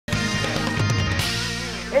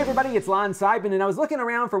everybody, it's Lon.TV, and I was looking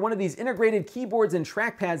around for one of these integrated keyboards and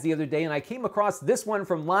trackpads the other day, and I came across this one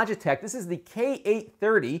from Logitech. This is the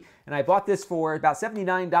K830, and I bought this for about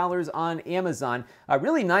 $79 on Amazon. A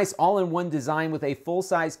really nice all-in-one design with a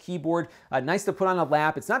full-size keyboard. Nice to put on a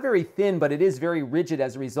lap. It's not very thin, but it is very rigid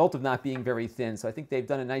as a result of not being very thin, so I think they've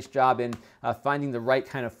done a nice job in finding the right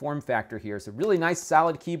kind of form factor here. So really nice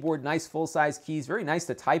solid keyboard, nice full-size keys, very nice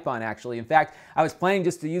to type on actually. In fact, I was planning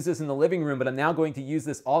just to use this in the living room, but I'm now going to use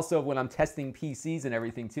this also when I'm testing PCs and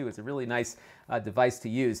everything too. It's a really nice device to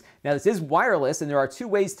use. Now this is wireless, and there are two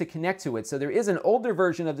ways to connect to it. So there is an older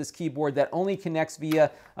version of this keyboard that only connects via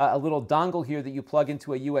a little dongle here that you plug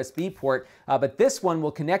into a USB port, but this one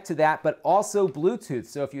will connect to that, but also Bluetooth.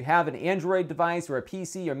 So if you have an Android device or a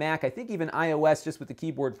PC or Mac, I think even iOS, just with the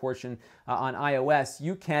keyboard portion on iOS,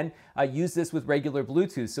 you can use this with regular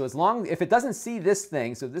Bluetooth. So if it doesn't see this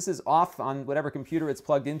thing, so this is off on whatever computer it's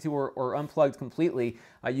plugged into or unplugged completely,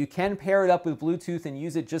 you can pair it up with Bluetooth and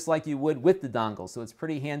use it just like you would with the dongle. So it's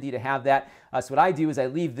pretty handy to have that. So what I do is I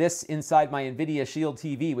leave this inside my NVIDIA Shield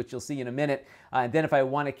TV, which you'll see in a minute. And then if I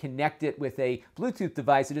want to connect it with a Bluetooth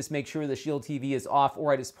device, I just make sure the Shield TV is off,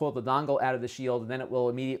 or I just pull the dongle out of the Shield, and then it will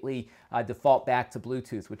immediately default back to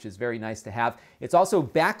Bluetooth, which is very nice to have. It's also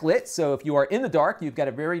backlit, so if you are in the dark, you've got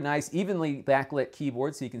a very nice, evenly backlit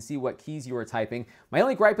keyboard, so you can see what keys you are typing. My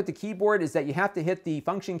only gripe with the keyboard is that you have to hit the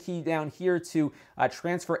function key down here to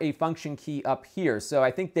transfer a function key up here. So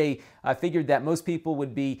I think they figured that most people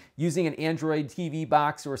would be using an Android TV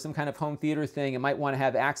box or some kind of home theater thing and might want to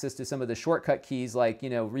have access to some of the shortcut keys like,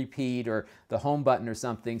 repeat or the home button or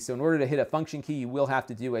something. So in order to hit a function key, you will have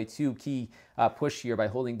to do a two-key push here by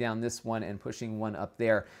holding down this one and pushing one up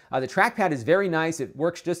there. The trackpad is very nice. It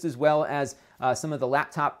works just as well as some of the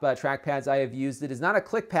laptop trackpads I have used. It is not a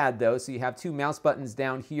click pad though, so you have two mouse buttons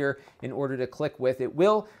down here in order to click with. It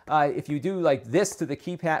will, if you do like this to the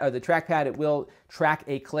keypad or the trackpad, it will track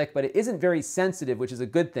a click, but it isn't very sensitive, which is a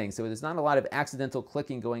good thing. So there's not a lot of accidental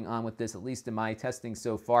clicking going on with this, at least in my testing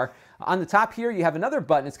so far. On the top here, you have another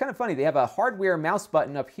button. It's kind of funny. They have a hardware mouse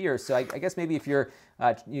button up here. So I guess maybe if you're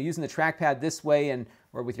using the trackpad this way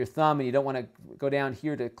or with your thumb and you don't want to go down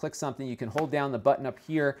here to click something, you can hold down the button up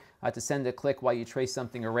here to send a click while you trace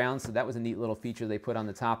something around. So that was a neat little feature they put on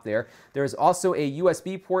the top there. There's also a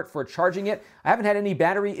USB port for charging it. I haven't had any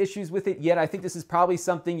battery issues with it yet. I think this is probably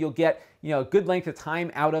something you'll get a good length of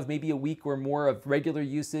time out of, maybe a week or more of regular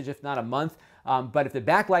usage, if not a month. But if the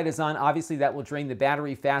backlight is on, obviously that will drain the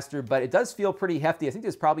battery faster, but it does feel pretty hefty. I think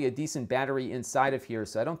there's probably a decent battery inside of here,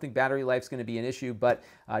 so I don't think battery life's going to be an issue, but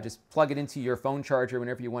just plug it into your phone charger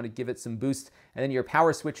whenever you want to give it some boost. And then your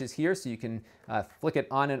power switch is here, so you can flick it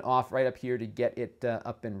on and off right up here to get it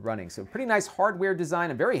up and running. So pretty nice hardware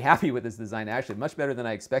design. I'm very happy with this design, actually, much better than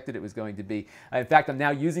I expected it was going to be. In fact, I'm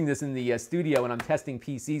now using this in the studio when I'm testing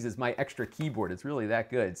PCs as my extra keyboard. It's really that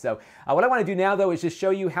good. So what I want to do now, though, is just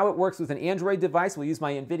show you how it works with an Android device. We'll use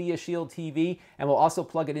my NVIDIA Shield TV, and we'll also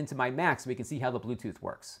plug it into my Mac so we can see how the Bluetooth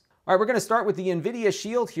works. All right, we're going to start with the NVIDIA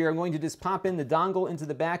Shield here. I'm going to just pop in the dongle into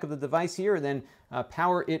the back of the device here and then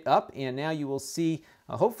power it up. And now you will see,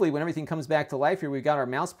 hopefully when everything comes back to life here, we've got our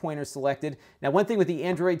mouse pointer selected. Now one thing with the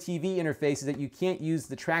Android TV interface is that you can't use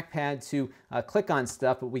the trackpad to click on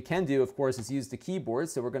stuff. What we can do, of course, is use the keyboard.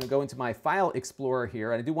 So we're going to go into my File Explorer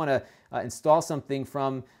here. And I do want to install something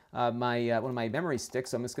from one of my memory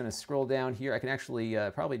sticks. So I'm just going to scroll down here. I can actually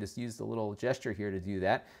probably just use the little gesture here to do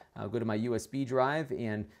that. I'll go to my USB drive,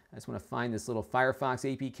 and I just want to find this little Firefox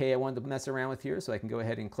APK I wanted to mess around with here, so I can go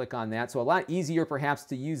ahead and click on that. So a lot easier perhaps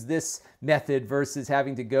to use this method versus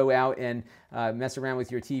having to go out and mess around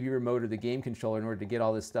with your TV remote or the game controller in order to get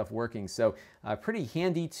all this stuff working. So pretty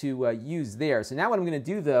handy to use there. So now what I'm going to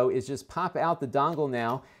do though is just pop out the dongle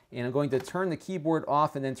now, and I'm going to turn the keyboard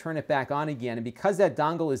off and then turn it back on again. And because that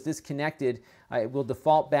dongle is disconnected, it will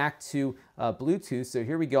default back to Bluetooth. So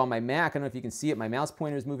here we go on my Mac. I don't know if you can see it. My mouse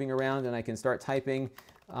pointer is moving around, and I can start typing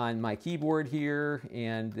on my keyboard here,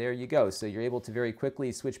 and there you go. So you're able to very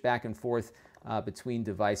quickly switch back and forth between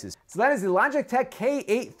devices. So that is the Logitech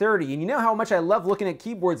K830, and you know how much I love looking at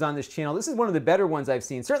keyboards on this channel. This is one of the better ones I've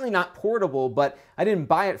seen. Certainly not portable, but I didn't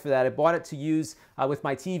buy it for that. I bought it to use with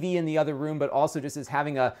my TV in the other room, but also just as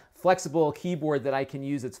having a flexible keyboard that I can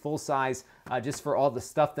use. It's full size just for all the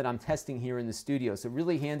stuff that I'm testing here in the studio. So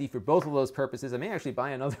really handy for both of those purposes. I may actually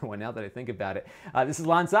buy another one now that I think about it. This is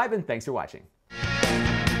Lon.TV, and thanks for watching.